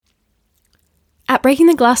At Breaking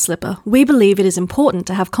the Glass Slipper, we believe it is important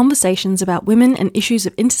to have conversations about women and issues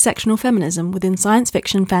of intersectional feminism within science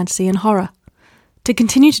fiction, fantasy, and horror. To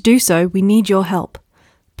continue to do so, we need your help.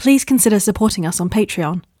 Please consider supporting us on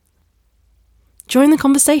Patreon. Join the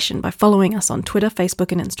conversation by following us on Twitter,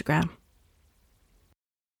 Facebook, and Instagram.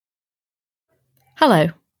 Hello,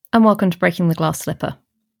 and welcome to Breaking the Glass Slipper.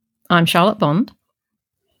 I'm Charlotte Bond.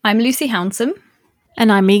 I'm Lucy Hounsome.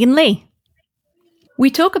 And I'm Megan Lee. We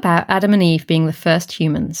talk about Adam and Eve being the first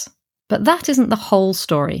humans, but that isn't the whole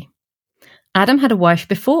story. Adam had a wife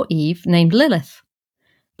before Eve named Lilith,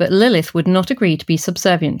 but Lilith would not agree to be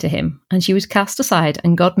subservient to him, and she was cast aside,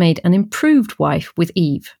 and God made an improved wife with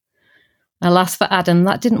Eve. Alas for Adam,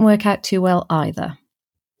 that didn't work out too well either.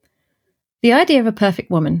 The idea of a perfect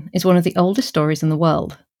woman is one of the oldest stories in the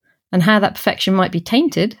world, and how that perfection might be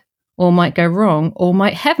tainted, or might go wrong, or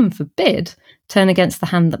might, heaven forbid, turn against the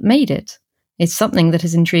hand that made it, is something that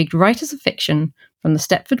has intrigued writers of fiction from the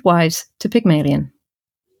Stepford Wives to Pygmalion.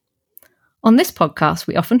 On this podcast,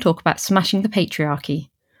 we often talk about smashing the patriarchy.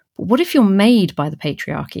 But what if you're made by the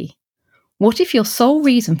patriarchy? What if your sole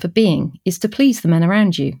reason for being is to please the men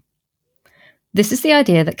around you? This is the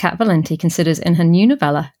idea that Kat Valenti considers in her new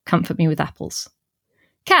novella, Comfort Me with Apples.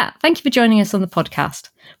 Kat, thank you for joining us on the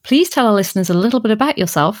podcast. Please tell our listeners a little bit about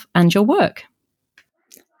yourself and your work.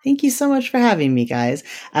 Thank you so much for having me, guys.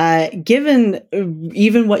 Given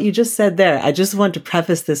even what you just said there, I just want to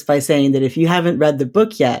preface this by saying that if you haven't read the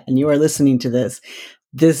book yet and you are listening to this,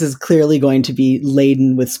 this is clearly going to be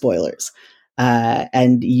laden with spoilers.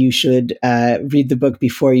 And you should read the book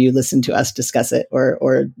before you listen to us discuss it, or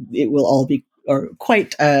it will all be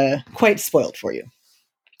quite spoiled for you.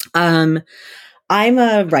 I'm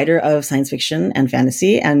a writer of science fiction and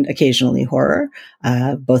fantasy and occasionally horror,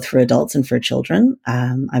 both for adults and for children.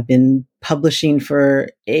 I've been publishing for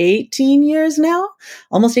 18 years now,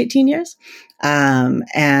 almost 18 years.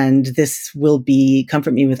 And this will be,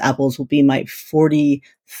 Comfort Me with Apples will be my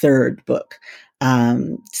 43rd book.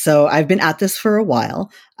 So I've been at this for a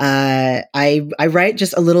while. I write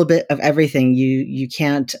just a little bit of everything. You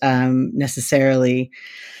can't, necessarily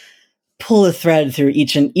pull a thread through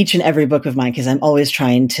each and every book of mine, because I'm always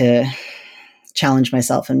trying to challenge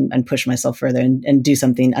myself and push myself further and do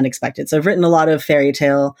something unexpected. So I've written a lot of fairy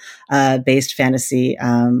tale based fantasy.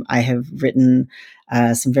 I have written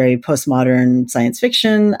some very postmodern science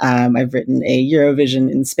fiction. I've written a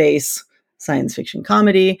Eurovision in space science fiction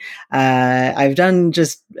comedy. I've done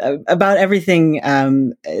just about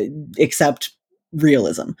everything except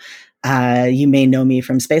realism. You may know me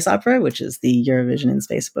from Space Opera, which is the Eurovision in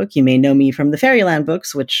Space book. You may know me from the Fairyland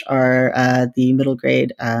books, which are the middle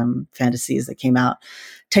grade fantasies that came out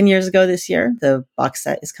 10 years ago this year. The box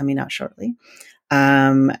set is coming out shortly.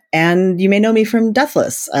 And you may know me from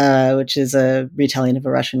Deathless, which is a retelling of a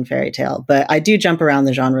Russian fairy tale. But I do jump around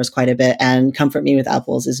the genres quite a bit, and Comfort Me with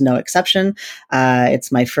Apples is no exception.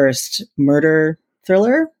 It's my first murder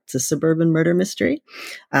thriller. It's a suburban murder mystery.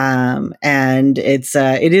 And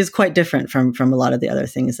it is quite different from a lot of the other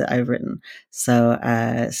things that I've written. So,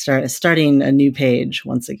 starting a new page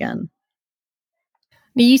once again.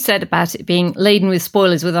 You said about it being laden with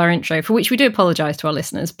spoilers with our intro, for which we do apologise to our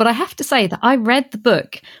listeners. But I have to say that I read the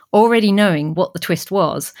book already knowing what the twist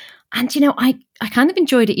was. And, I kind of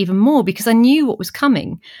enjoyed it even more because I knew what was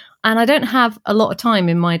coming. And I don't have a lot of time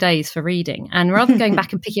in my days for reading. And rather than going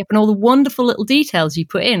back and picking up on all the wonderful little details you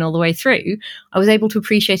put in all the way through, I was able to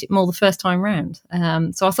appreciate it more the first time round.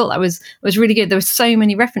 So I thought that was really good. There were so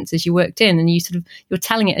many references you worked in, and you're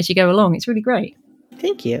telling it as you go along. It's really great.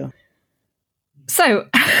 Thank you. So,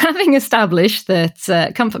 having established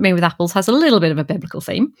that Comfort Me with Apples has a little bit of a biblical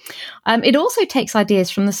theme, it also takes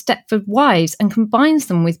ideas from the Stepford Wives and combines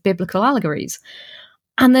them with biblical allegories.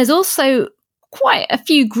 And there's also quite a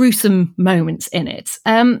few gruesome moments in it.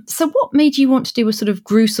 So what made you want to do a sort of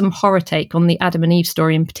gruesome horror take on the Adam and Eve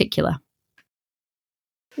story in particular?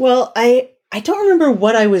 Well, I don't remember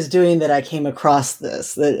what I was doing that I came across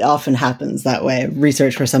this. That often happens that way.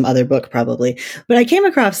 Research for some other book, probably. But I came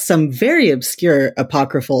across some very obscure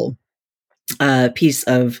apocryphal piece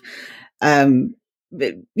of,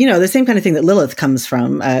 the same kind of thing that Lilith comes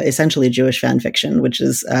from, essentially Jewish fan fiction, which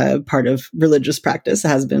is part of religious practice,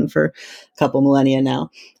 has been for a couple millennia now,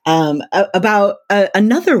 about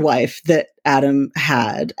another wife that Adam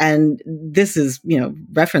had. And this is,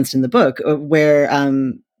 referenced in the book, where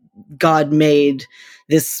God made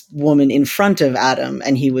this woman in front of Adam,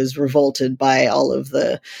 and he was revolted by all of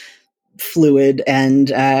the fluid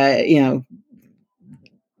and,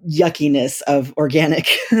 yuckiness of organic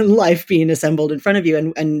life being assembled in front of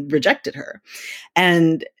you, and rejected her.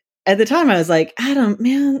 And at the time I was like, Adam,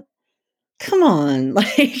 man, come on,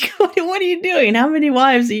 like, what are you doing? How many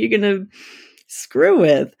wives are you going to screw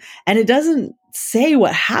with? And it doesn't say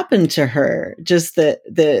what happened to her, just that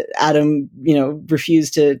Adam,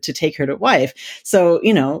 refused to take her to wife. So,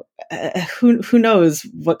 who knows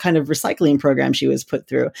what kind of recycling program she was put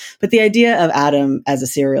through. But the idea of Adam as a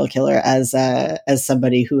serial killer, as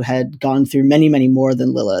somebody who had gone through many, many more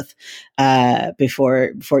than Lilith,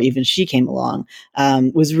 before even she came along,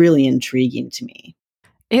 was really intriguing to me.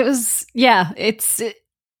 It was, it's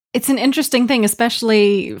an interesting thing,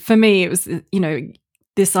 especially for me. It was,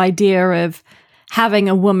 this idea of having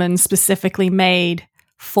a woman specifically made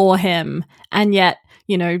for him, and yet,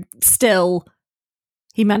 still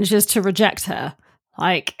he manages to reject her.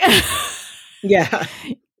 Like, yeah.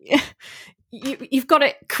 You've got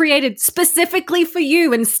it created specifically for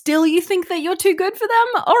you, and still you think that you're too good for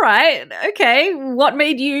them? All right. Okay. What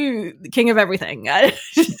made you the king of everything?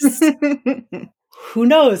 Who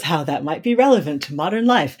knows how that might be relevant to modern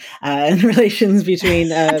life and relations between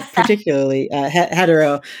particularly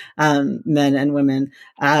hetero men and women.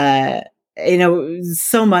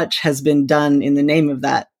 So much has been done in the name of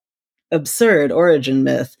that absurd origin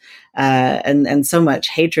myth, and so much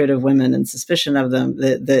hatred of women and suspicion of them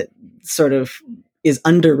that sort of is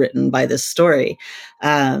underwritten by this story.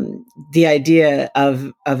 The idea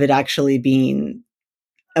of it actually being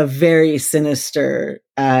a very sinister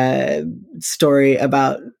story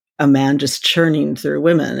about a man just churning through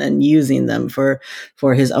women and using them for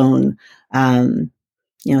his own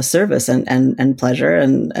service and pleasure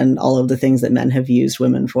and all of the things that men have used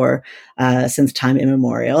women for since time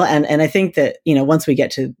immemorial. And I think that, once we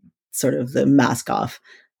get to sort of the mask off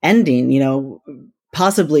ending,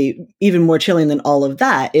 possibly even more chilling than all of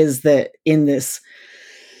that is that in this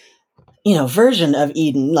version of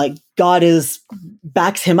Eden, like, God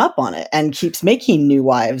backs him up on it and keeps making new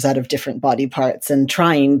wives out of different body parts and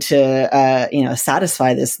trying to,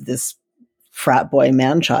 satisfy this frat boy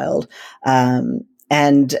man child.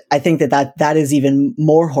 And I think that is even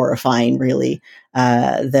more horrifying, really,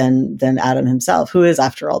 than Adam himself, who is,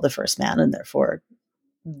 after all, the first man and therefore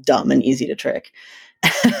dumb and easy to trick.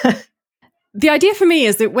 The idea for me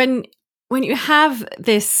is that when you have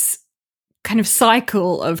this kind of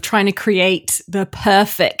cycle of trying to create the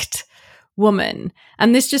perfect woman,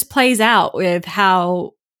 and this just plays out with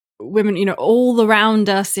how women, all around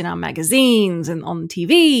us in our magazines and on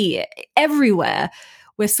TV, everywhere,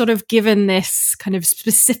 we're sort of given this kind of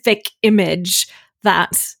specific image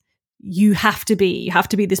that you have to be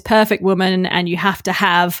this perfect woman, and you have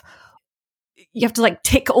to like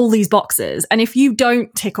tick all these boxes. And if you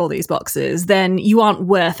don't tick all these boxes, then you aren't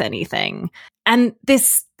worth anything. And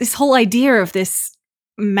this whole idea of this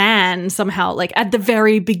man somehow, like, at the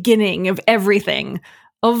very beginning of everything,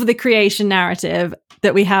 of the creation narrative,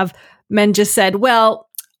 that we have men just said, well,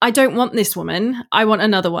 I don't want this woman, I want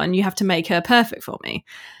another one, you have to make her perfect for me.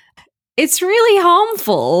 It's really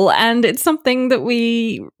harmful, and it's something that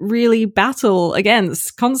we really battle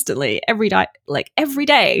against constantly, every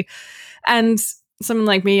day. And someone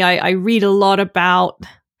like me, I read a lot about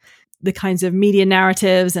the kinds of media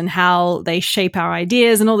narratives and how they shape our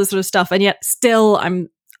ideas and all this sort of stuff. And yet still I'm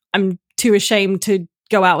too ashamed to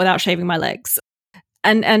go out without shaving my legs.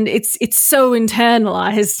 And it's so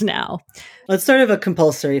internalized now. Well, it's sort of a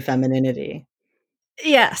compulsory femininity.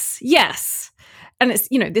 Yes. And it's,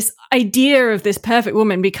 this idea of this perfect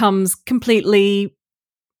woman becomes completely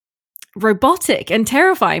robotic and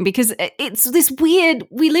terrifying, because it's this weird,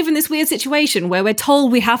 we live in this weird situation where we're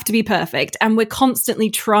told we have to be perfect, and we're constantly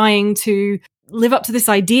trying to live up to this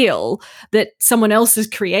ideal that someone else has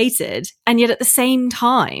created. And yet at the same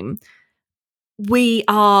time, we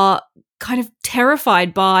are kind of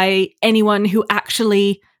terrified by anyone who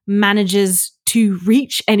actually manages to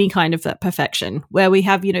reach any kind of that perfection, where we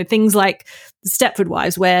have, things like the Stepford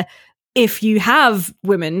Wives, where if you have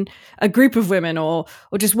women, a group of women, or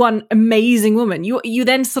just one amazing woman, you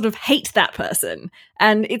then sort of hate that person.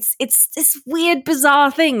 And it's this weird,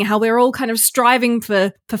 bizarre thing how we're all kind of striving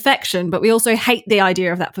for perfection, but we also hate the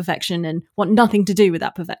idea of that perfection and want nothing to do with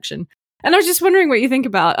that perfection. And I was just wondering what you think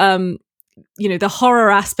about, the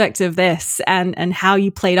horror aspect of this, and how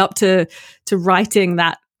you played up to writing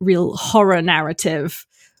that real horror narrative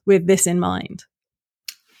with this in mind.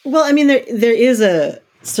 Well, I mean, there is a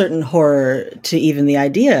certain horror to even the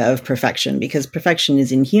idea of perfection, because perfection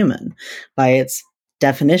is inhuman by its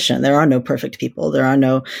definition. There are no perfect people. There are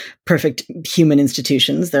no perfect human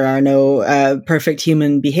institutions. There are no perfect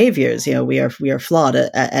human behaviors. We are flawed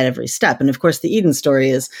at every step. And of course, the Eden story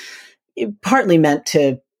is partly meant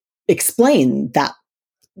to explain that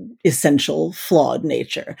essential flawed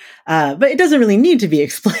nature. But it doesn't really need to be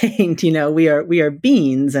explained. We are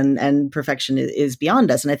beings, and perfection is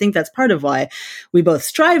beyond us. And I think that's part of why we both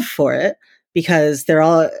strive for it, because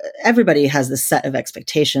everybody has this set of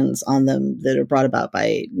expectations on them that are brought about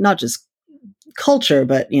by not just culture,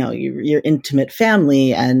 but your intimate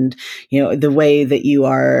family, and the way that you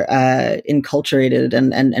are enculturated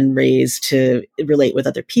and raised to relate with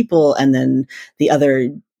other people, and then the other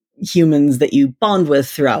humans that you bond with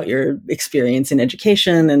throughout your experience in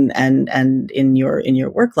education and in your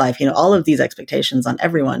work life. All of these expectations on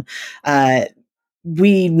everyone,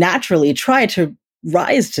 we naturally try to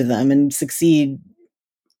rise to them and succeed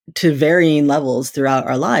to varying levels throughout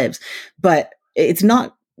our lives, but it's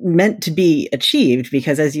not meant to be achieved,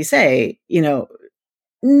 because, as you say,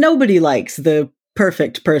 nobody likes the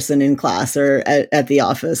perfect person in class or at the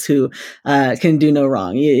office who can do no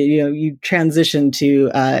wrong. You transition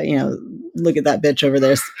to look at that bitch over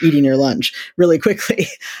there eating your lunch really quickly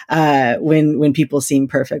when people seem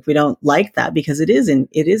perfect. We don't like that, because it is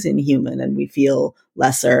inhuman, and we feel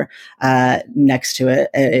lesser next to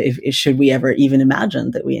it, should we ever even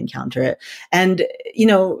imagine that we encounter it. And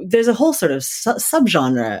there's a whole sort of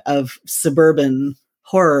subgenre of suburban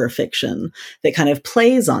horror fiction that kind of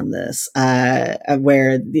plays on this,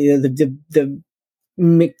 where the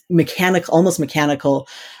mechanical, almost mechanical,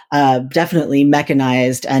 definitely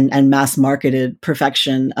mechanized and mass marketed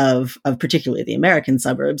perfection of particularly the American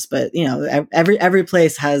suburbs, but every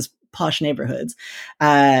place has posh neighborhoods,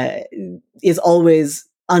 is always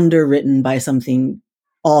underwritten by something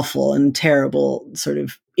awful and terrible, sort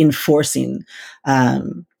of enforcing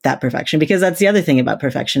that perfection. Because that's the other thing about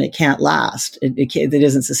perfection: it can't last. It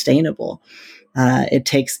isn't sustainable. It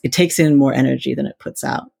takes in more energy than it puts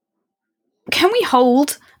out. Can we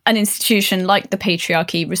hold an institution like the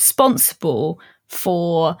patriarchy responsible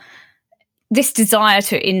for this desire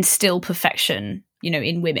to instill perfection,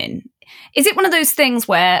 in women? Is it one of those things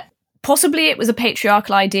where possibly it was a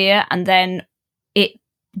patriarchal idea and then it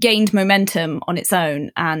gained momentum on its own,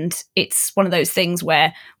 and it's one of those things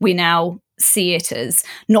where we now see it as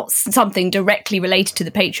not something directly related to the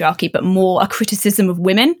patriarchy, but more a criticism of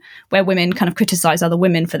women, where women kind of criticize other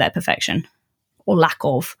women for their perfection or lack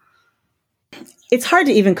of? It's hard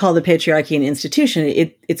to even call the patriarchy an institution.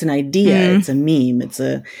 It's an idea. It's a meme.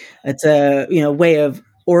 It's a way of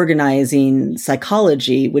organizing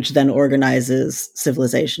psychology, which then organizes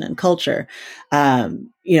civilization and culture.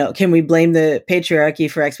 Can we blame the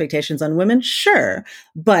patriarchy for expectations on women? Sure.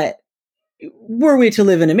 But were we to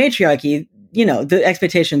live in a matriarchy, the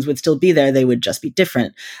expectations would still be there. They would just be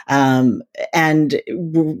different. And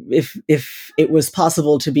if it was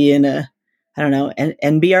possible to be in an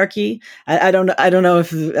NBarchy. I don't know if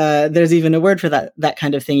there's even a word for that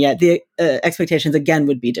kind of thing yet. The expectations again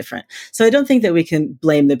would be different. So I don't think that we can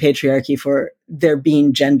blame the patriarchy for there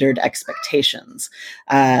being gendered expectations.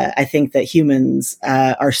 I think that humans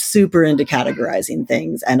are super into categorizing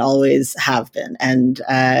things and always have been, and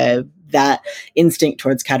that instinct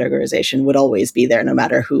towards categorization would always be there, no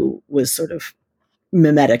matter who was sort of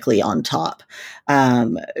mimetically on top.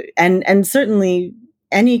 And certainly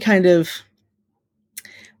any kind of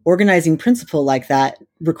organizing principle like that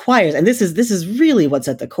requires, and this is really what's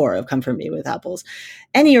at the core of Come From Me with Apples,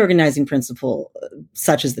 any organizing principle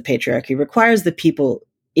such as the patriarchy requires the people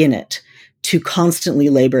in it to constantly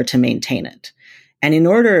labor to maintain it. And in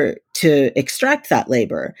order to extract that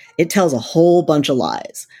labor, it tells a whole bunch of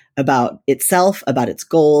lies about itself, about its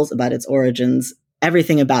goals, about its origins,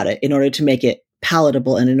 everything about it, in order to make it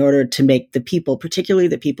palatable and in order to make the people, particularly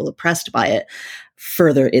the people oppressed by it,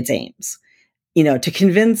 further its aims. To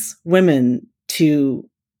convince women to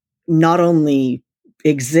not only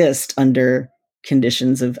exist under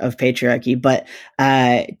conditions of patriarchy, but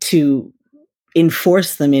to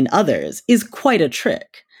enforce them in others is quite a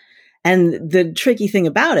trick. And the tricky thing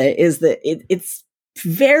about it is that it's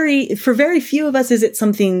for very few of us, is it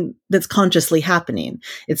something that's consciously happening.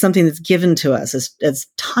 It's something that's given to us as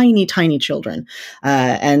tiny, tiny children,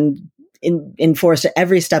 and enforced at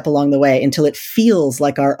every step along the way until it feels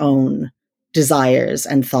like our own desires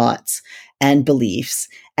and thoughts and beliefs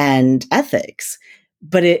and ethics.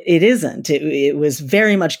 But it isn't. It was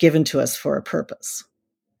very much given to us for a purpose.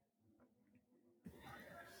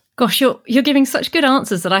 Gosh, you're giving such good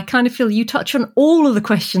answers that I kind of feel you touch on all of the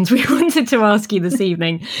questions we wanted to ask you this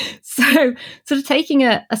evening. So sort of taking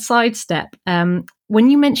a sidestep, when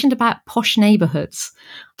you mentioned about posh neighbourhoods,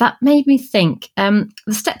 that made me think The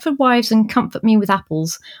Stepford Wives and Comfort Me with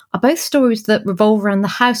Apples are both stories that revolve around the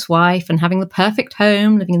housewife and having the perfect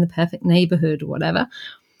home, living in the perfect neighbourhood or whatever.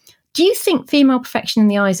 Do you think female perfection in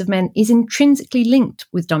the eyes of men is intrinsically linked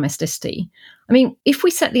with domesticity? I mean, if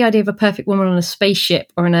we set the idea of a perfect woman on a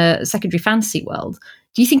spaceship or in a secondary fantasy world,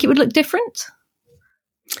 do you think it would look different?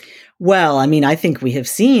 Well, I mean, I think we have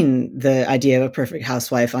seen the idea of a perfect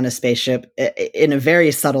housewife on a spaceship in a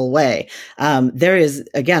very subtle way. There is,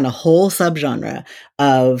 again, a whole subgenre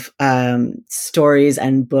of stories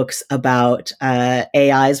and books about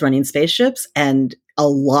AIs running spaceships, and a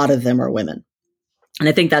lot of them are women. And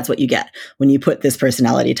I think that's what you get when you put this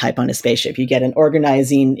personality type on a spaceship. You get an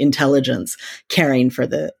organizing intelligence caring for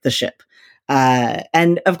the ship.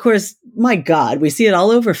 And of course, my God, we see it all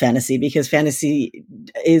over fantasy, because fantasy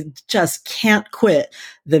just can't quit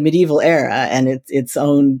the medieval era and its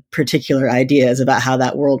own particular ideas about how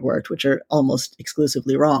that world worked, which are almost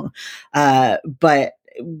exclusively wrong. But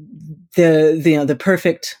the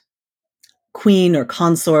perfect queen or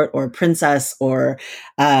consort or princess or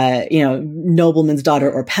nobleman's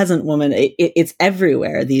daughter or peasant woman, it's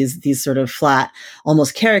everywhere. These sort of flat,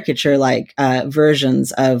 almost caricature like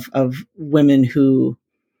versions of women who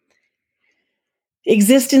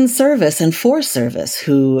exist in service and for service,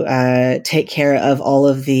 who take care of all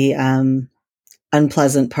of the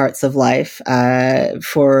unpleasant parts of life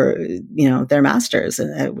for their masters,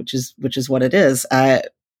 which is what it is.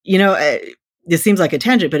 This seems like a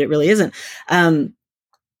tangent, but it really isn't.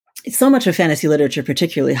 So much of fantasy literature,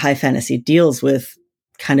 particularly high fantasy, deals with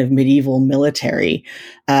kind of medieval military,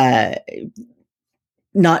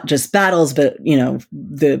 not just battles, but,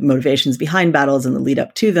 the motivations behind battles and the lead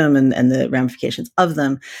up to them and the ramifications of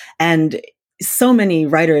them. And so many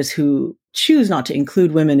writers who choose not to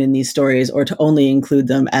include women in these stories, or to only include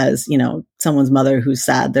them as, someone's mother who's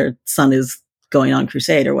sad their son is going on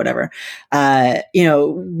crusade or whatever,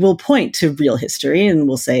 will point to real history and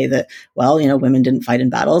will say that, well, women didn't fight in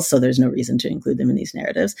battles, so there's no reason to include them in these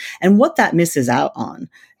narratives. And what that misses out on,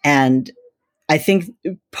 and I think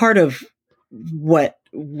part of what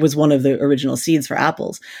was one of the original seeds for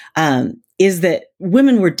Apples, is that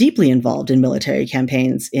women were deeply involved in military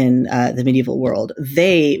campaigns in the medieval world.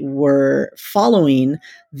 They were following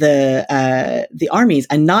the armies,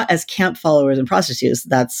 and not as camp followers and prostitutes.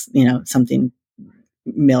 That's something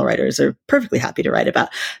male writers are perfectly happy to write about,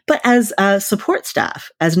 but as support staff,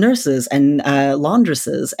 as nurses and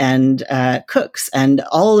laundresses and cooks and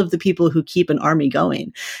all of the people who keep an army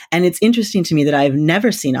going. And it's interesting to me that I've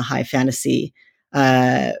never seen a high fantasy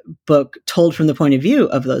book told from the point of view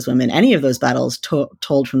of those women. Any of those battles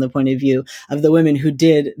told from the point of view of the women who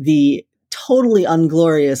did the totally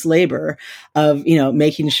unglorious labor of,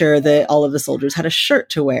 making sure that all of the soldiers had a shirt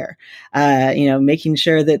to wear, making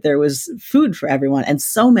sure that there was food for everyone. And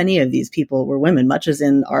so many of these people were women, much as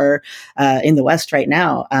in in the West right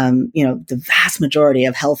now, the vast majority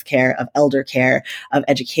of healthcare, of elder care, of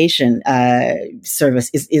education service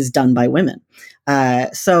is done by women.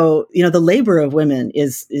 So, the labor of women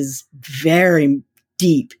is very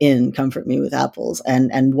deep in Comfort Me with Apples,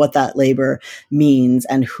 and what that labor means,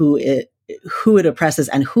 and who it oppresses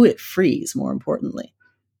and who it frees, more importantly.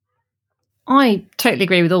 I totally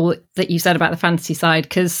agree with all that you said about the fantasy side,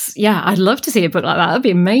 because, I'd love to see a book like that. That'd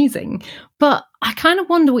be amazing. But I kind of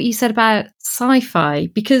wonder what you said about sci-fi,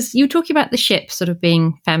 because you were talking about the ship sort of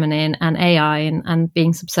being feminine and AI and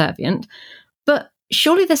being subservient. But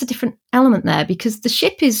surely there's a different element there, because the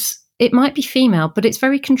ship it might be female, but it's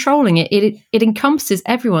very controlling. It encompasses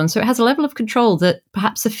everyone. So it has a level of control that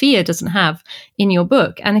perhaps Sophia doesn't have in your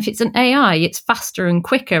book. And if it's an AI, it's faster and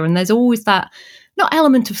quicker. And there's always that, not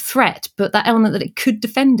element of threat, but that element that it could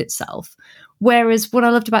defend itself. Whereas what I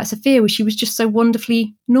loved about Sophia was she was just so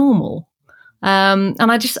wonderfully normal. And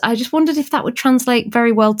I just wondered if that would translate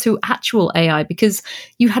very well to actual AI, because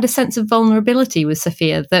you had a sense of vulnerability with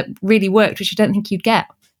Sophia that really worked, which I don't think you'd get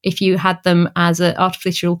if you had them as an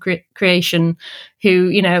artificial creation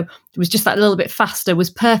who, was just that little bit faster, was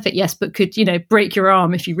perfect, yes, but could, break your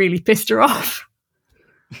arm if you really pissed her off.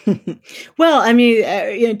 Well, I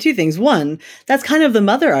mean, two things. One, that's kind of the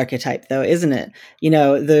mother archetype, though, isn't it?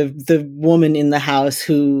 The woman in the house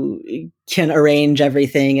who can arrange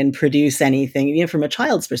everything and produce anything, from a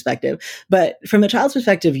child's perspective. But from a child's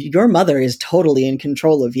perspective, your mother is totally in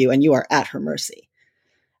control of you, and you are at her mercy.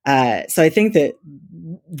 So I think that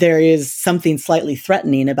there is something slightly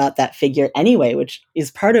threatening about that figure anyway, which is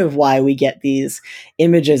part of why we get these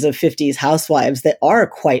images of 50s housewives that are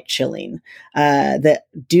quite chilling, that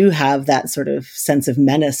do have that sort of sense of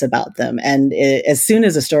menace about them. And as soon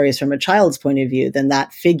as a story is from a child's point of view, then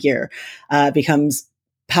that figure becomes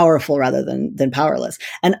powerful rather than powerless.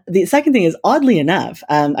 And the second thing is, oddly enough,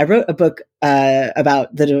 I wrote a book about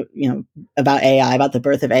about AI, about the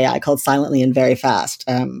birth of AI, called Silently and Very Fast,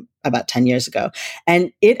 about 10 years ago.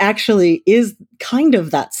 And it actually is kind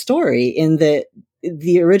of that story, in that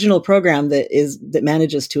the original program that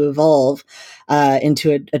manages to evolve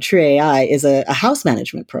into a true AI is a house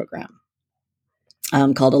management program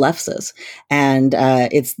called Alephsis. And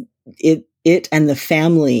it and the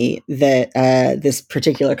family that this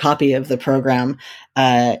particular copy of the program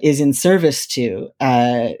is in service to,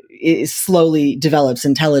 it slowly develops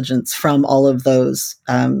intelligence from all of those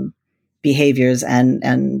behaviors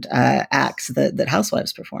and acts that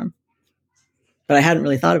housewives perform. But I hadn't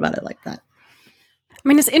really thought about it like that. I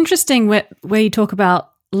mean, it's interesting where you talk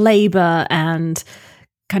about labor and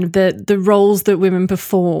kind of the roles that women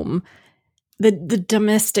perform. The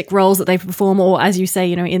domestic roles that they perform, or as you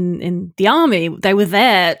say, in the army, they were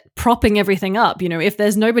there propping everything up. If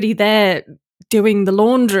there's nobody there doing the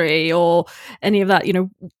laundry or any of that,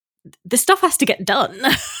 this stuff has to get done.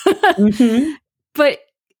 Mm-hmm. But,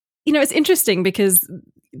 it's interesting because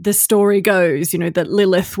the story goes, that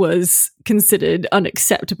Lilith was considered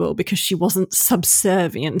unacceptable because she wasn't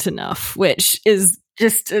subservient enough, which is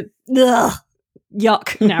just a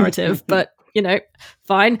yuck narrative, but,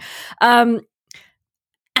 fine.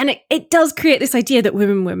 And it does create this idea that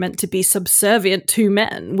women were meant to be subservient to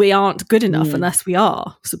men. We aren't good enough unless we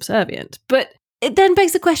are subservient. But it then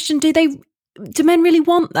begs the question, do men really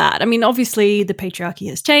want that? I mean, obviously the patriarchy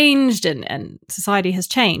has changed and society has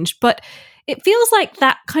changed, but it feels like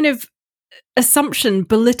that kind of assumption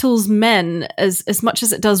belittles men as much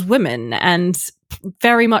as it does women, and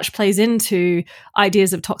very much plays into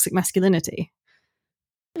ideas of toxic masculinity.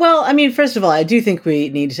 Well, I mean, first of all, I do think we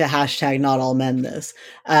need to hashtag not all men this.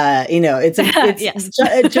 It's yes.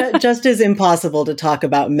 Just as impossible to talk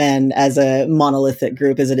about men as a monolithic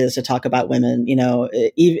group as it is to talk about women.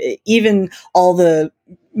 Even all the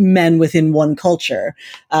men within one culture,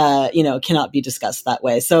 cannot be discussed that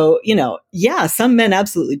way. So, some men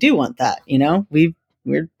absolutely do want that.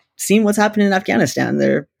 We're seeing what's happening in Afghanistan.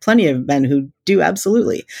 There are plenty of men who do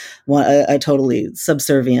absolutely want a totally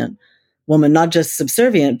subservient woman, not just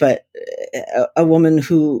subservient, but a woman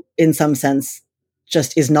who, in some sense,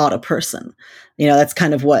 just is not a person. That's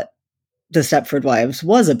kind of what the Stepford Wives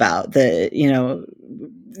was about.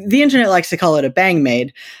 The internet likes to call it a bang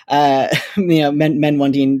maid. Men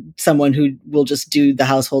wanting someone who will just do the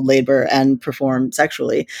household labor and perform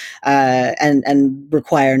sexually, and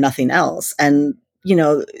require nothing else. And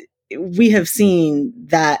we have seen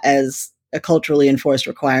that as a culturally enforced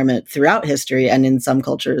requirement throughout history, and in some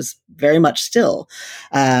cultures very much still.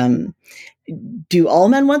 Do all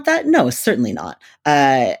men want that? No, certainly not.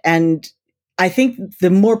 And I think the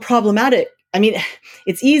more problematic,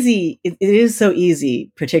 it's easy. It is so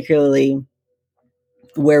easy, particularly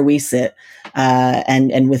where we sit,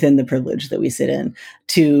 and within the privilege that we sit in,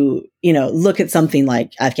 to, look at something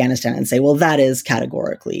like Afghanistan and say, well, that is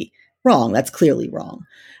categorically wrong. That's clearly wrong.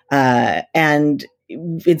 And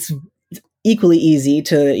it's equally easy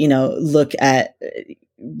to, look at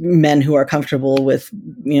men who are comfortable with,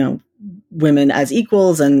 women as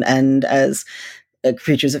equals and as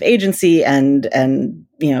creatures of agency and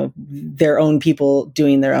their own people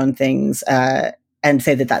doing their own things, and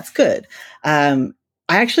say that that's good. I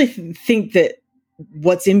actually think that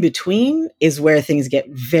what's in between is where things get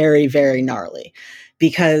very, very gnarly,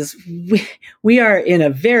 because we are in a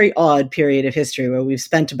very odd period of history where we've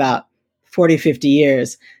spent about 40, 50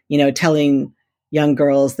 years, telling young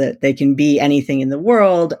girls that they can be anything in the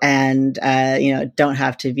world and, don't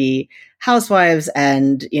have to be housewives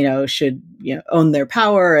and, should, own their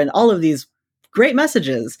power and all of these great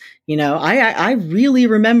messages. I really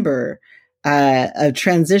remember a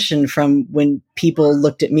transition from when people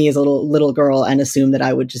looked at me as a little girl and assumed that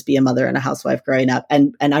I would just be a mother and a housewife growing up.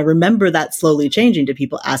 And I remember that slowly changing to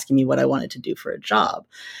people asking me what I wanted to do for a job.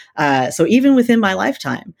 So even within my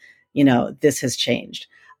lifetime, this has changed.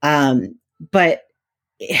 But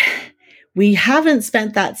we haven't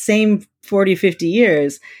spent that same 40, 50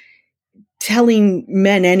 years telling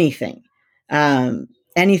men anything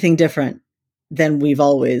different than we've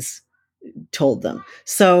always told them.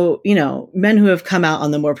 So, men who have come out on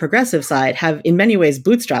the more progressive side have in many ways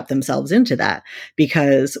bootstrapped themselves into that,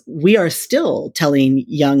 because we are still telling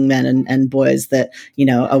young men and boys that,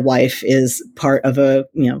 a wife is part of a,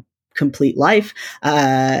 complete life,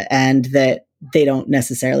 and that they don't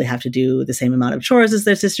necessarily have to do the same amount of chores as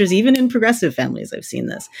their sisters. Even in progressive families, I've seen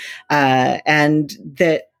this. And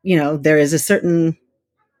that, there is a certain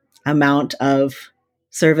amount of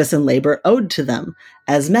service and labor owed to them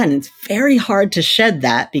as men. It's very hard to shed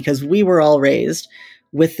that because we were all raised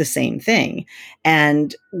with the same thing.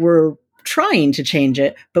 And we're trying to change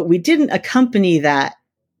it, but we didn't accompany that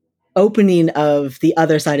opening of the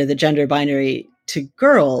other side of the gender binary to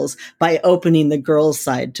girls by opening the girls'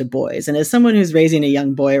 side to boys. And as someone who's raising a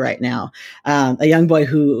young boy right now, a young boy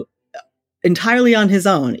who entirely on his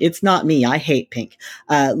own, it's not me, I hate pink,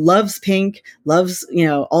 loves pink, loves,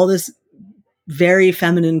 all this very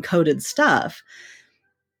feminine coded stuff,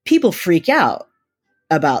 people freak out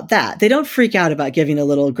about that. They don't freak out about giving a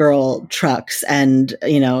little girl trucks and,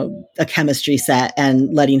 a chemistry set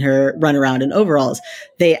and letting her run around in overalls.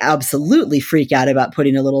 They absolutely freak out about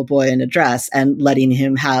putting a little boy in a dress and letting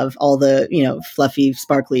him have all the, fluffy,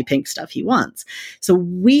 sparkly pink stuff he wants. So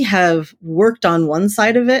we have worked on one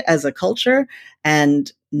side of it as a culture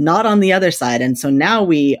and not on the other side. And so now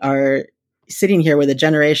we are sitting here with a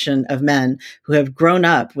generation of men who have grown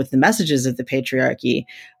up with the messages of the patriarchy,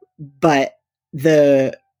 but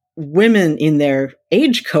the women in their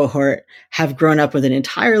age cohort have grown up with an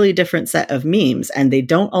entirely different set of memes, and they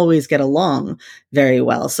don't always get along very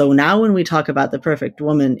well. So now when we talk about the perfect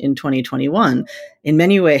woman in 2021, in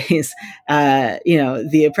many ways,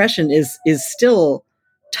 the oppression is still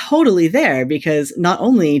totally there, because not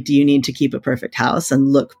only do you need to keep a perfect house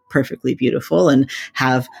and look perfectly beautiful and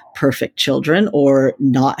have perfect children, or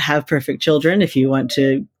not have perfect children if you want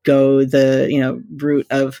to go the route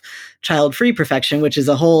of child-free perfection, which is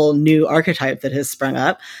a whole new archetype that has sprung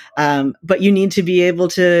up. But you need to be able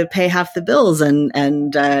to pay half the bills and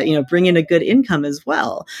bring in a good income as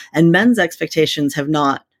well. And men's expectations have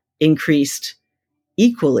not increased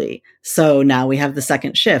equally. So now we have the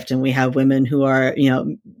second shift, and we have women who are,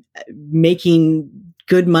 making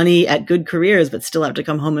good money at good careers, but still have to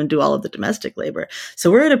come home and do all of the domestic labor.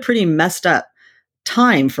 So we're at a pretty messed up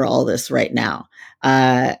time for all this right now.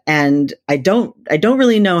 And I don't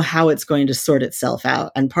really know how it's going to sort itself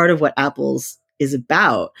out. And part of what Apples is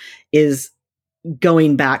about is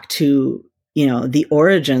going back to, the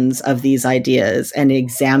origins of these ideas and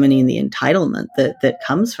examining the entitlement that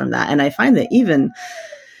comes from that. And I find that even,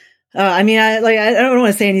 I don't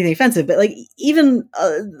want to say anything offensive, but even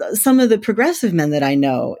some of the progressive men that I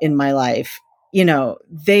know in my life,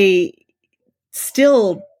 they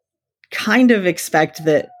still kind of expect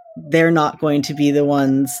that they're not going to be the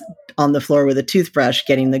ones on the floor with a toothbrush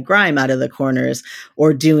getting the grime out of the corners,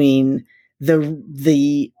 or doing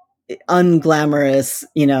the unglamorous,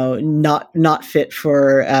 not fit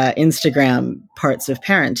for Instagram parts of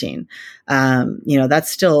parenting. That's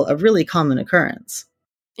still a really common occurrence.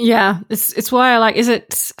 Yeah, it's why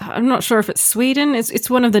I'm not sure if it's Sweden. It's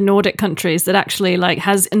one of the Nordic countries that actually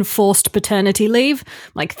has enforced paternity leave.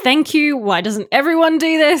 Thank you. Why doesn't everyone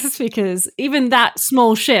do this? Because even that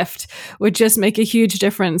small shift would just make a huge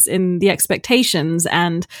difference in the expectations,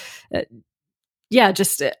 and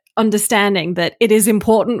just understanding that it is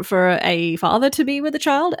important for a father to be with a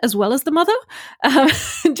child as well as the mother.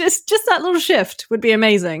 Just that little shift would be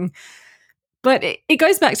amazing. But it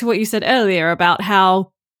goes back to what you said earlier about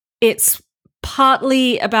how it's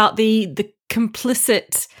partly about the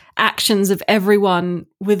complicit actions of everyone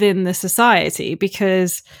within the society,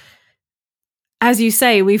 because, as you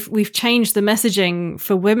say, we've changed the messaging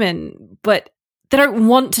for women, but they don't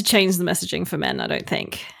want to change the messaging for men, I don't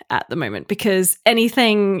think, at the moment, because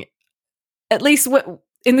anything, at least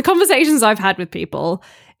in the conversations I've had with people,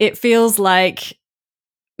 it feels like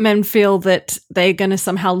men feel that they're going to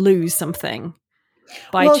somehow lose something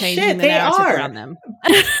by changing the narrative around them.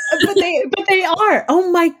 but they are. Oh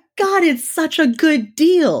my God, it's such a good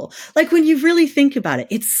deal. When you really think about it,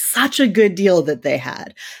 it's such a good deal that they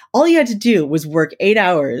had. All you had to do was work 8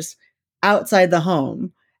 hours outside the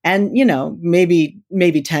home, and, maybe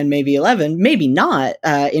 10, maybe 11, maybe not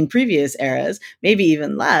in previous eras, maybe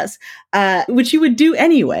even less, which you would do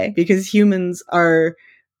anyway, because humans are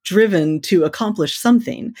driven to accomplish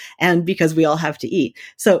something, and because we all have to eat.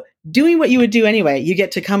 So doing what you would do anyway, you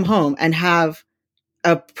get to come home and have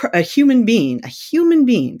a human being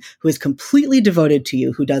who is completely devoted to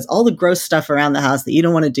you, who does all the gross stuff around the house that you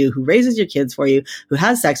don't want to do, who raises your kids for you, who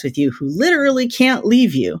has sex with you, who literally can't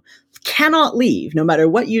leave you, cannot leave no matter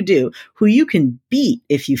what you do, who you can beat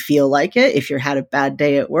if you feel like it, if you had a bad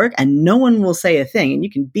day at work, and no one will say a thing. And you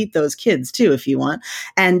can beat those kids too if you want.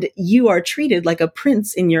 And you are treated like a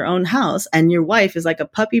prince in your own house, and your wife is like a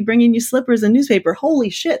puppy bringing you slippers and newspaper. Holy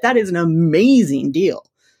shit, that is an amazing deal.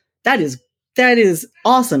 That is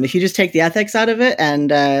awesome. If you just take the ethics out of it, and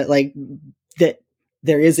that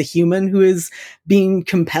there is a human who is being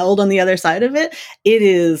compelled on the other side of it, it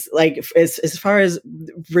is as far as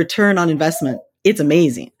return on investment, it's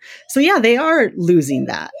amazing. So yeah, they are losing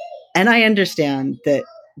that. And I understand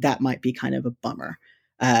that might be kind of a bummer.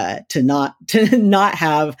 to not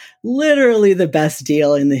have literally the best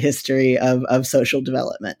deal in the history of social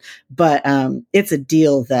development. But it's a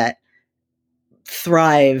deal that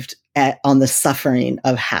thrived on the suffering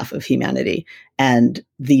of half of humanity and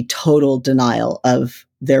the total denial of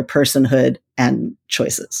their personhood and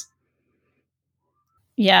choices.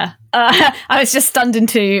 Yeah. I was just stunned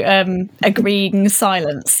into agreeing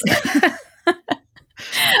silence.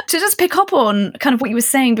 To just pick up on kind of what you were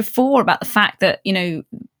saying before about the fact that,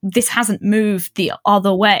 this hasn't moved the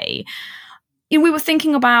other way. We were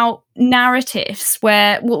thinking about narratives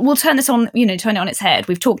where we'll turn this on, turn it on its head.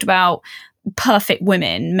 We've talked about perfect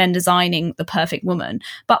women, men designing the perfect woman.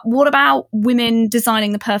 But what about women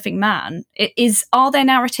designing the perfect man? Are there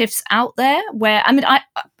narratives out there where,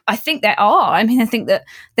 I think there are. I think that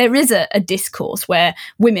there is a discourse where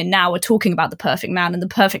women now are talking about the perfect man, and the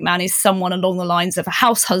perfect man is someone along the lines of a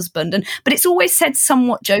house husband. But it's always said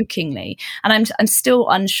somewhat jokingly. And I'm still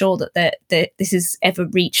unsure that this has ever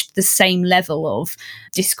reached the same level of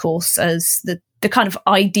discourse as the kind of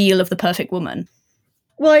ideal of the perfect woman.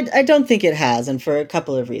 Well, I don't think it has, and for a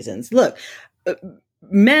couple of reasons. Look,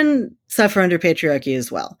 men suffer under patriarchy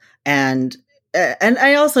as well. And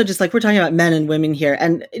I also just we're talking about men and women here,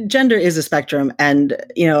 and gender is a spectrum. And,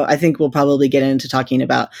 I think we'll probably get into talking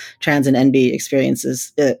about trans and NB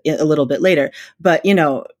experiences a little bit later. But,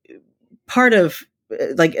 part of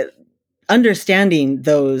understanding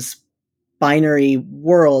those binary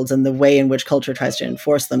worlds and the way in which culture tries to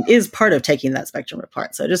enforce them is part of taking that spectrum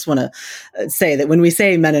apart. So I just want to say that when we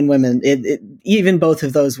say men and women, even both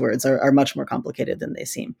of those words are much more complicated than they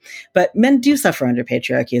seem. But men do suffer under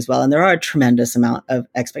patriarchy as well, and there are a tremendous amount of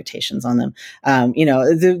expectations on them.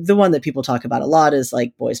 The one that people talk about a lot is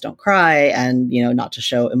boys don't cry, and not to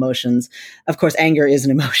show emotions. Of course, anger is an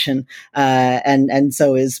emotion, and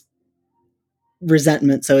so is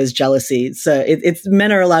resentment, so is jealousy. So it's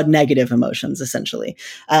men are allowed negative emotions, essentially.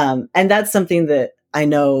 And that's something that I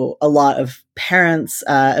know a lot of parents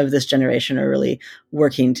of this generation are really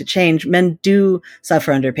working to change. Men do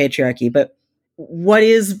suffer under patriarchy, but what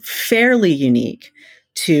is fairly unique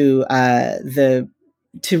to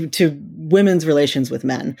to women's relations with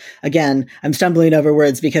men. Again, I'm stumbling over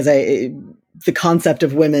words because the concept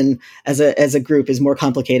of women as a group is more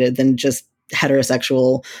complicated than just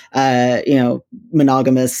heterosexual,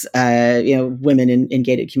 monogamous, women in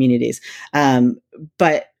gated communities.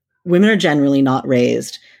 But women are generally not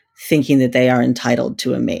raised thinking that they are entitled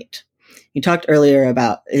to a mate. You talked earlier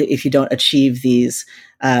about if you don't achieve these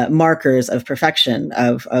markers of perfection,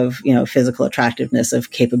 of physical attractiveness,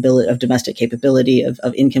 of capability, of domestic capability, of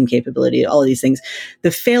income capability, all of these things,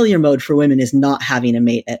 the failure mode for women is not having a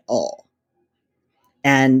mate at all.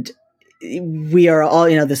 And we are all,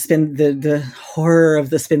 the horror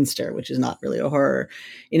of the spinster, which is not really a horror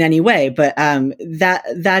in any way, but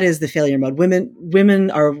that is the failure mode.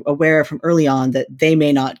 Women are aware from early on that they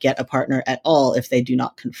may not get a partner at all if they do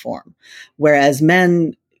not conform, whereas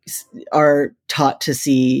men are taught to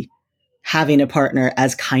see having a partner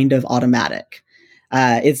as kind of automatic.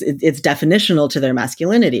 It's definitional to their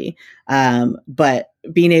masculinity, but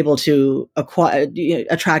being able to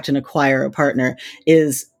attract and acquire a partner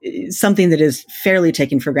is something that is fairly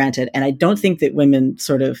taken for granted. And I don't think that women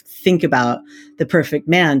sort of think about the perfect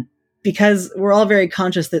man because we're all very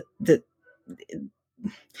conscious that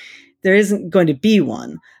there isn't going to be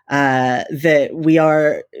one, that we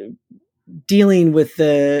are dealing with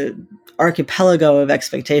the archipelago of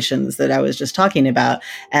expectations that I was just talking about.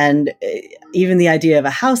 And even the idea of a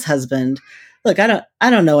house husband, look, I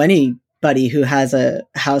don't know anybody who has a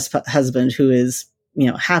house husband who is,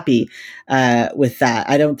 happy with that.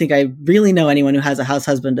 I don't think I really know anyone who has a house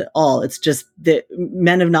husband at all. It's just that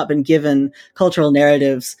men have not been given cultural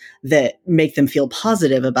narratives that make them feel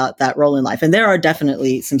positive about that role in life. And there are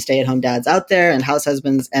definitely some stay-at-home dads out there and house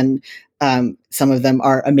husbands, and some of them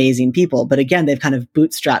are amazing people. But again, they've kind of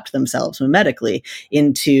bootstrapped themselves mimetically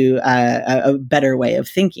into a better way of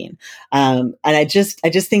thinking. And I just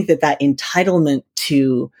think that entitlement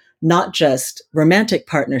to not just romantic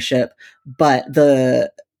partnership, but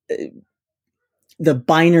the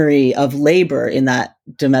binary of labor in that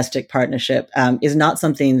domestic partnership is not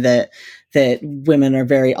something that women are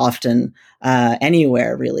very often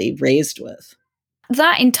anywhere really raised with.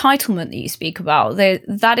 That entitlement that you speak about,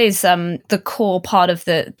 that is the core part of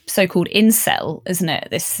the so-called incel, isn't it?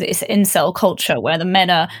 This incel culture where the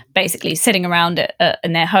men are basically sitting around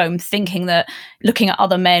in their home thinking that, looking at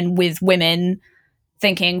other men with women,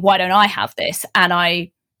 thinking, why don't I have this? And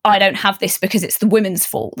I don't have this because it's the women's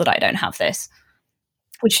fault that I don't have this,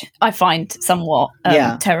 which I find somewhat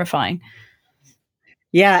terrifying.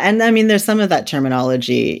 Yeah, and I mean, there's some of that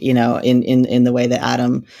terminology, in the way that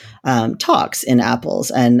Adam talks in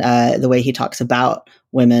Apples, and the way he talks about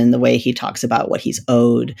women, the way he talks about what he's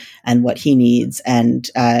owed and what he needs, and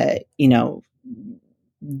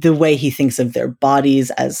the way he thinks of their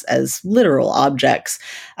bodies as literal objects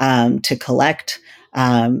to collect.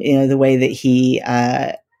 The way that he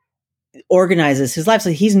organizes his life,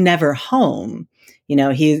 so he's never home.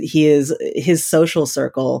 He is, his social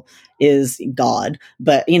circle is God,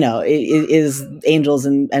 but it is angels,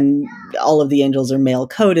 and all of the angels are male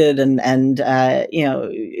coded, and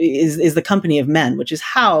is the company of men, which is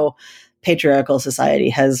how patriarchal society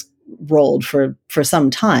has rolled for some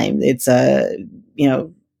time. It's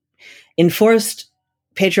enforced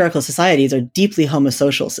patriarchal societies are deeply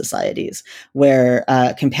homosocial societies where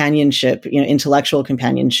companionship, intellectual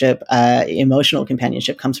companionship, emotional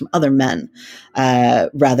companionship comes from other men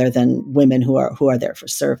rather than women who are there for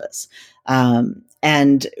service.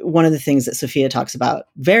 And one of the things that Sophia talks about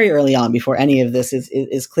very early on, before any of this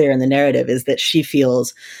is clear in the narrative, is that she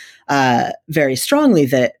feels very strongly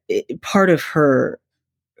that part of her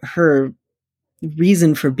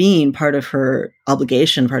reason for being, part of her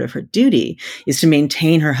obligation, part of her duty, is to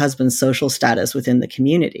maintain her husband's social status within the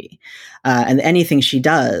community. And anything she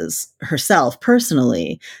does herself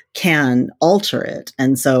personally can alter it.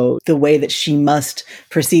 And so the way that she must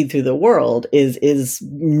proceed through the world is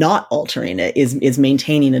not altering it, is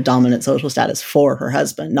maintaining a dominant social status for her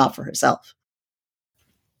husband, not for herself.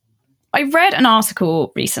 I read an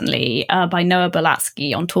article recently by Noah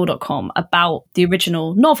Belatsky on Tor.com about the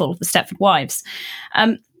original novel, The Stepford Wives.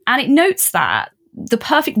 And it notes that the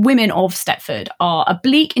perfect women of Stepford are a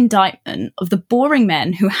bleak indictment of the boring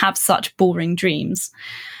men who have such boring dreams.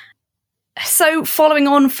 So following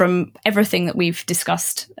on from everything that we've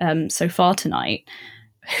discussed so far tonight,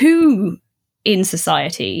 who in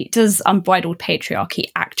society does unbridled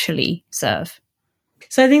patriarchy actually serve?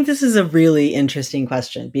 So I think this is a really interesting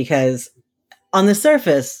question, because on the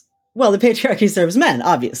surface, well, the patriarchy serves men,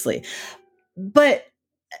 obviously. But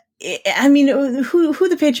I mean, who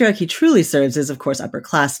the patriarchy truly serves is, of course,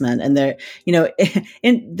 upperclassmen, and there's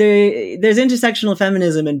intersectional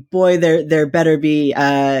feminism, and boy, there better be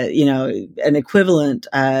an equivalent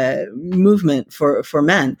movement for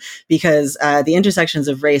men, because the intersections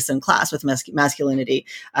of race and class with masculinity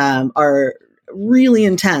are really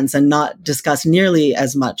intense and not discussed nearly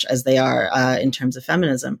as much as they are in terms of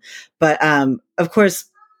feminism. But of course,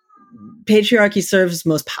 patriarchy serves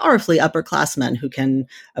most powerfully upperclassmen who can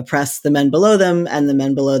oppress the men below them, and the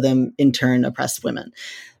men below them in turn oppress women.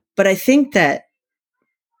 But I think that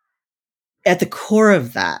at the core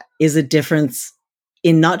of that is a difference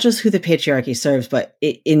in not just who the patriarchy serves, but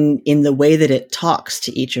in the way that it talks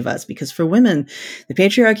to each of us. Because for women, the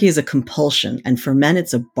patriarchy is a compulsion, and for men,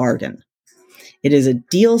 it's a bargain. It is a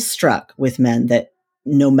deal struck with men that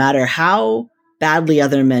no matter how badly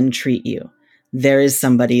other men treat you, there is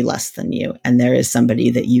somebody less than you, and there is somebody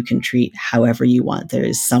that you can treat however you want. There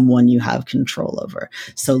is someone you have control over.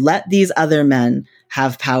 So let these other men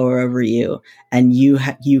have power over you, and you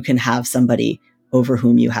can have somebody over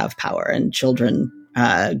whom you have power, and children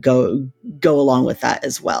go along with that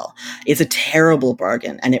as well. It's a terrible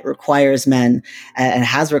bargain, and it requires men, and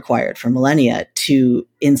has required for millennia, to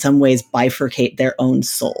in some ways bifurcate their own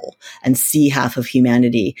soul and see half of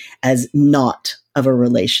humanity as not of a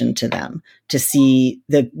relation to them, to see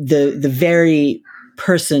the very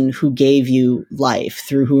person who gave you life,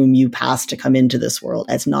 through whom you passed to come into this world,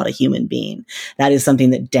 as not a human being. That is something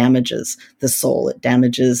that damages the soul. It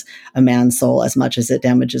damages a man's soul as much as it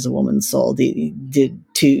damages a woman's soul.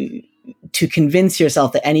 To convince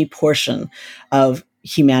yourself that any portion of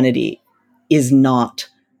humanity is not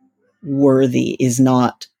worthy, is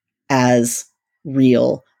not as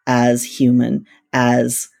real, as human,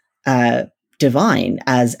 as divine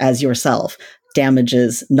as yourself,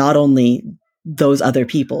 damages not only those other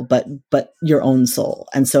people, but your own soul.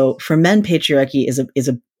 And so for men, patriarchy is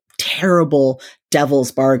a terrible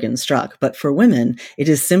devil's bargain struck. But for women, it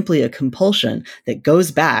is simply a compulsion that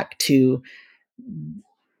goes back to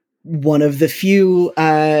one of the few,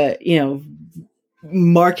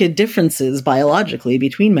 marked differences biologically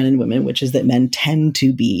between men and women, which is that men tend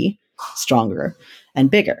to be stronger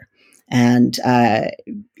and bigger. And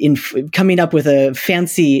coming up with a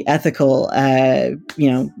fancy ethical,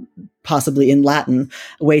 possibly in Latin,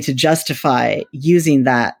 way to justify using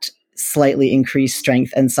that slightly increased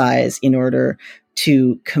strength and size in order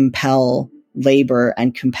to compel labor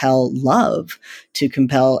and compel love, to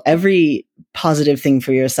compel every positive thing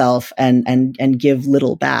for yourself and give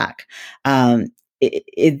little back.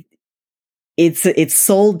 It's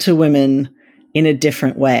sold to women in a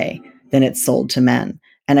different way than it's sold to men.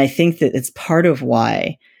 And I think that it's part of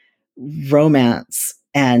why romance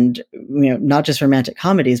and, not just romantic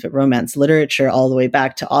comedies, but romance literature all the way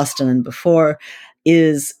back to Austen and before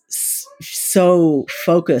is so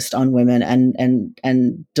focused on women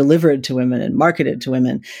and delivered to women and marketed to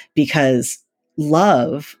women, because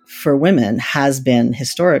love for women has been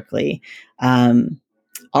historically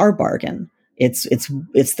our bargain. It's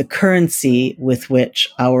the currency with which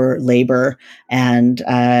our labor and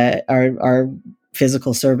our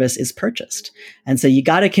physical service is purchased. And so you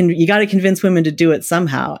got to convince women to do it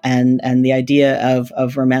somehow. And the idea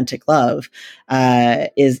of romantic love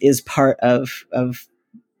is part of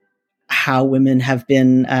how women have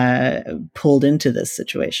been pulled into this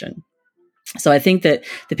situation. So I think that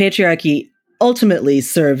the patriarchy ultimately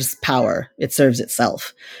serves power. It serves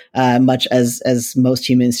itself, much as most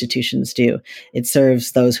human institutions do. It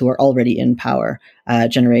serves those who are already in power,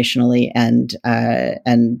 generationally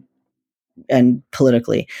and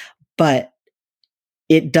politically, but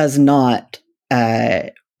it does not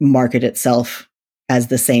market itself as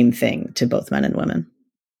the same thing to both men and women.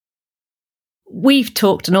 We've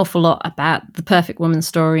talked an awful lot about the perfect woman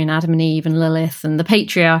story and Adam and Eve and Lilith and the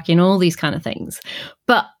patriarchy and all these kind of things.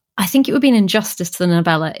 But I think it would be an injustice to the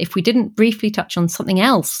novella if we didn't briefly touch on something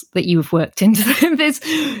else that you have worked into this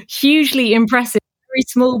hugely impressive, very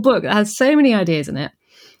small book that has so many ideas in it.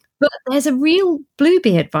 But there's a real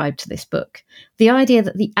Bluebeard vibe to this book. The idea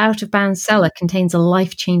that the out-of-bounds cellar contains a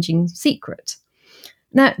life-changing secret.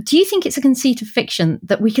 Now, do you think it's a conceit of fiction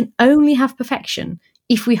that we can only have perfection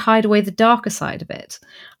if we hide away the darker side of it?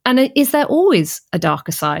 And is there always a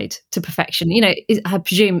darker side to perfection? I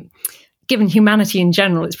presume, given humanity in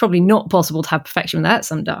general, it's probably not possible to have perfection without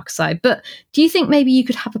some dark side. But do you think maybe you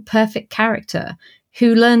could have a perfect character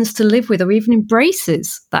who learns to live with or even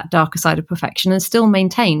embraces that darker side of perfection and still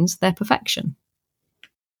maintains their perfection?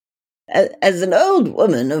 As an old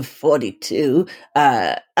woman of 42,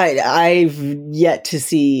 I've yet to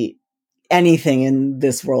see anything in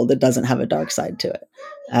this world that doesn't have a dark side to it.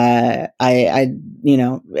 I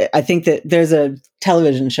think that there's a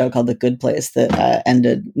television show called The Good Place that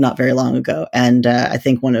ended not very long ago, and I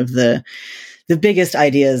think one of the biggest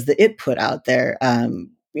ideas that it put out there,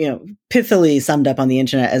 pithily summed up on the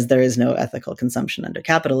internet as there is no ethical consumption under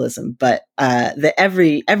capitalism, but that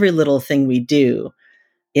every little thing we do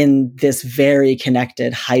in this very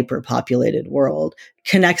connected, hyper-populated world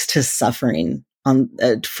connects to suffering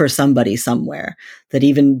for somebody somewhere. That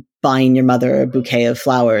even buying your mother a bouquet of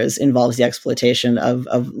flowers involves the exploitation of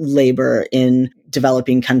labor in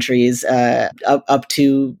developing countries, up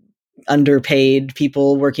to underpaid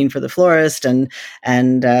people working for the florist and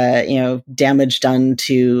damage done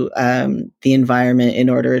to the environment in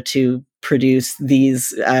order to produce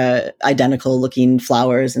these identical looking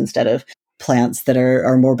flowers instead of plants that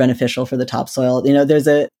are more beneficial for the topsoil. There's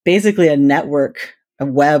basically a network, a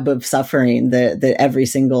web of suffering that every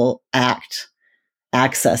single act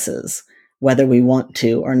accesses, whether we want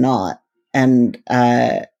to or not. And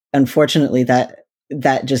unfortunately,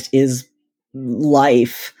 that just is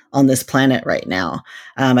life on this planet right now.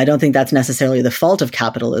 I don't think that's necessarily the fault of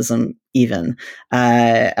capitalism, even.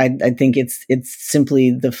 I think it's simply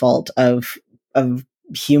the fault of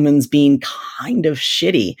humans being kind of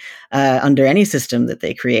shitty under any system that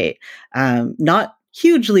they create. Not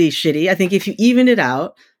hugely shitty. I think if you even it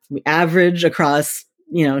out, we average across,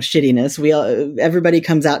 shittiness. Everybody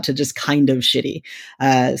comes out to just kind of shitty.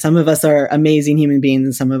 Some of us are amazing human beings,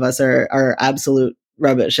 and some of us are absolute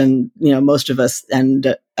rubbish. And, most of us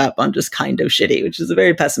end up on just kind of shitty, which is a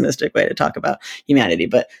very pessimistic way to talk about humanity.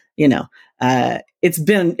 But, it's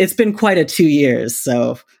been quite a 2 years.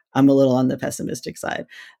 So I'm a little on the pessimistic side.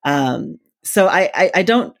 So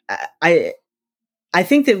I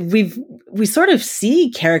think that we sort of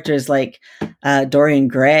see characters like Dorian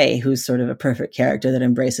Gray, who's sort of a perfect character that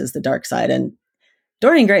embraces the dark side. And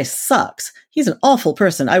Dorian Gray sucks. He's an awful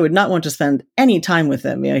person. I would not want to spend any time with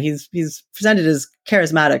him. He's presented as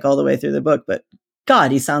charismatic all the way through the book, but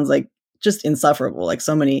God, he sounds like just insufferable, like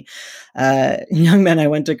so many young men I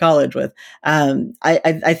went to college with.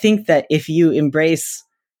 I think that if you embrace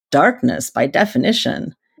darkness, by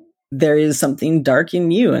definition, there is something dark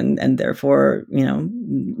in you, and therefore,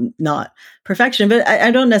 not perfection. But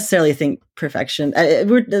I don't necessarily think perfection.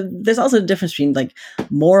 There's also a difference between like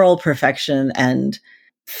moral perfection and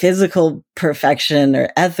physical perfection or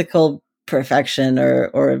ethical perfection,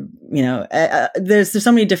 or there's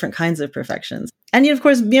so many different kinds of perfections. And of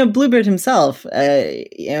course, Bluebeard himself,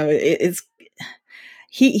 it's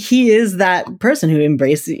he is that person who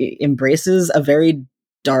embraces a very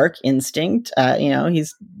dark instinct.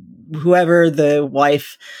 He's whoever the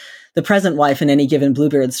wife the present wife in any given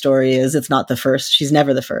Bluebeard story is, it's not the first. She's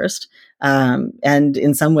never the first. And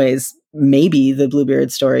in some ways, maybe the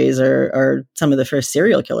Bluebeard stories are some of the first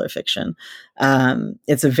serial killer fiction.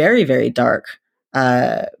 It's a very, very dark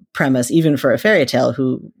premise, even for a fairy tale,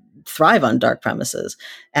 who thrive on dark premises.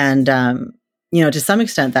 And, to some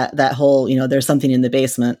extent, that whole, there's something in the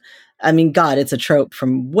basement. I mean, God, it's a trope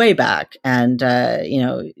from way back. And,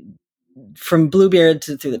 from Bluebeard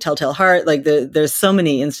through the Telltale Heart, like there's so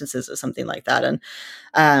many instances of something like that. And,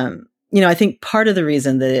 I think part of the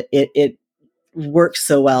reason that it works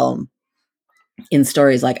so well in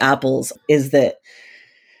stories like Apples is that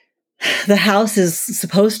the house is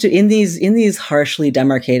supposed to, in these harshly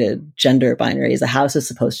demarcated gender binaries, the house is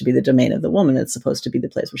supposed to be the domain of the woman. It's supposed to be the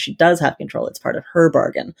place where she does have control. It's part of her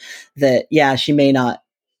bargain that, she may not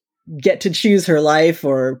get to choose her life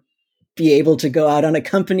or be able to go out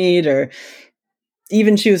unaccompanied or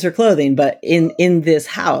even choose her clothing. But in this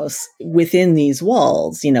house, within these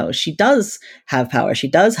walls, she does have power. She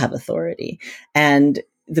does have authority. And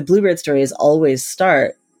the Bluebeard stories always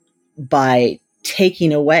start by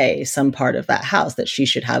taking away some part of that house that she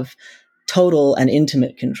should have total and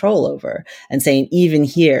intimate control over, and saying, even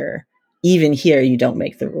here, you don't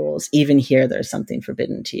make the rules. Even here, there's something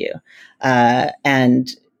forbidden to you.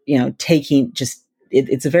 Taking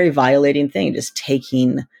it's a very violating thing, just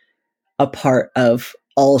taking a part of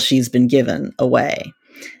all she's been given away.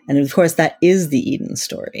 And of course, that is the Eden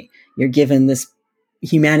story. You're given this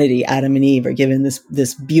humanity, Adam and Eve are given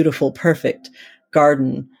this beautiful, perfect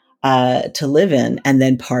garden to live in, and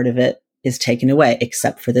then part of it is taken away,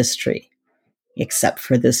 except for this tree, except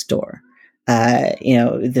for this door. So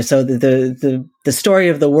the story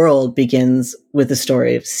of the world begins with the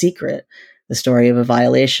story of secret, the story of a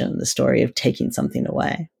violation, the story of taking something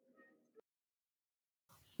away.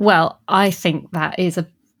 Well, I think that is a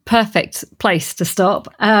perfect place to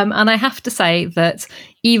stop. And I have to say that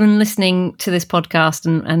even listening to this podcast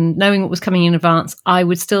and knowing what was coming in advance, I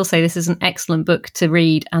would still say this is an excellent book to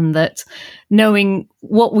read, and that knowing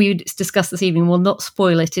what we discussed this evening will not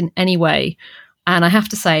spoil it in any way. And I have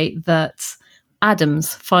to say that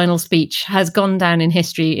Adam's final speech has gone down in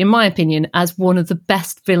history, in my opinion, as one of the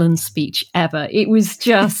best villain speech ever. It was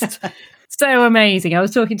just so amazing. I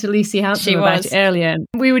was talking to Lucy Hanson about it earlier, and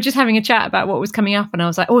we were just having a chat about what was coming up, and I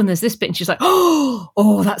was like, and there's this bit, and she's like,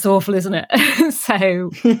 oh, that's awful, isn't it? So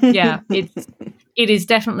yeah, it is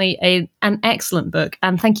definitely an excellent book.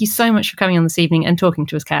 And thank you so much for coming on this evening and talking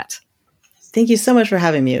to us, Kat. Thank you so much for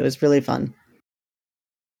having me. It was really fun.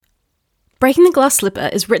 Breaking the Glass Slipper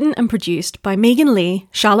is written and produced by Megan Lee,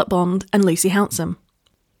 Charlotte Bond, and Lucy Hanson.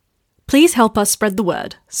 Please help us spread the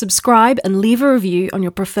word, subscribe, and leave a review on your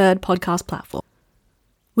preferred podcast platform.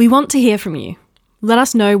 We want to hear from you. Let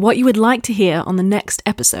us know what you would like to hear on the next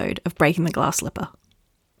episode of Breaking the Glass Slipper.